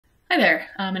Hi there,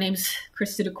 my name's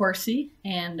Christa DeCoursey,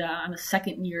 and I'm a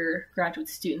second year graduate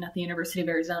student at the University of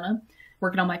Arizona,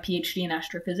 working on my PhD in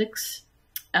astrophysics.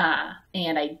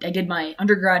 And I did my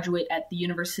undergraduate at the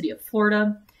University of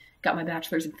Florida, got my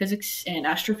bachelor's in physics and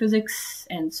astrophysics,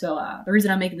 and so the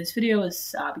reason I'm making this video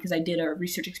is because I did a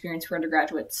research experience for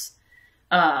undergraduates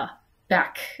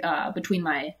back between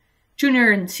my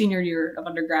junior and senior year of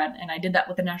undergrad, and I did that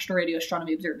with the National Radio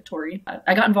Astronomy Observatory.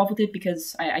 I got involved with it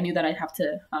because I knew that I'd have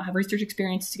to have research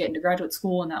experience to get into graduate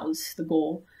school, and that was the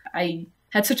goal. I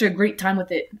had such a great time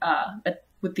with it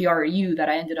with the REU that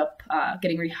I ended up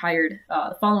getting rehired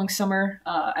the following summer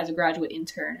as a graduate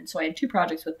intern, and so I had 2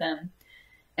 projects with them.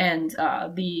 And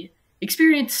the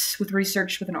experience with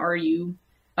research with an REU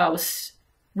was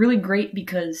really great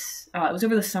because it was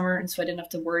over the summer, and so I didn't have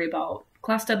to worry about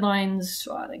class deadlines,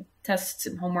 like tests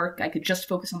and homework. I could just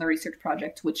focus on the research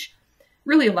project, which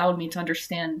really allowed me to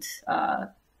understand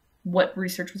what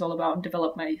research was all about and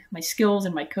develop my skills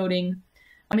and my coding.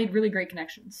 I made really great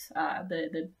connections.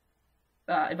 The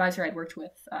advisor I'd worked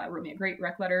with wrote me a great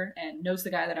rec letter and knows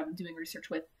the guy that I'm doing research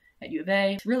with at U of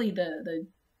A. Really, the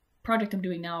project I'm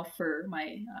doing now for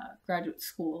my graduate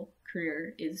school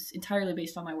career is entirely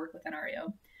based on my work with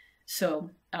NREO.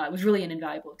 So it was really an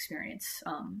invaluable experience.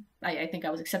 I think I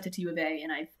was accepted to U of A,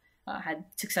 and I've had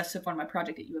success so far on my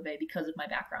project at U of A because of my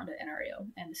background at NREO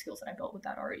and the skills that I built with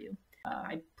that REU.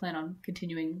 I plan on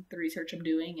continuing the research I'm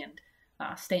doing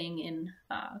and staying in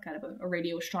kind of a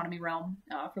radio astronomy realm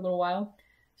for a little while.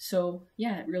 So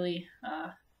yeah, it really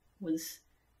was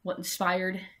what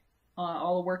inspired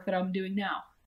all the work that I'm doing now.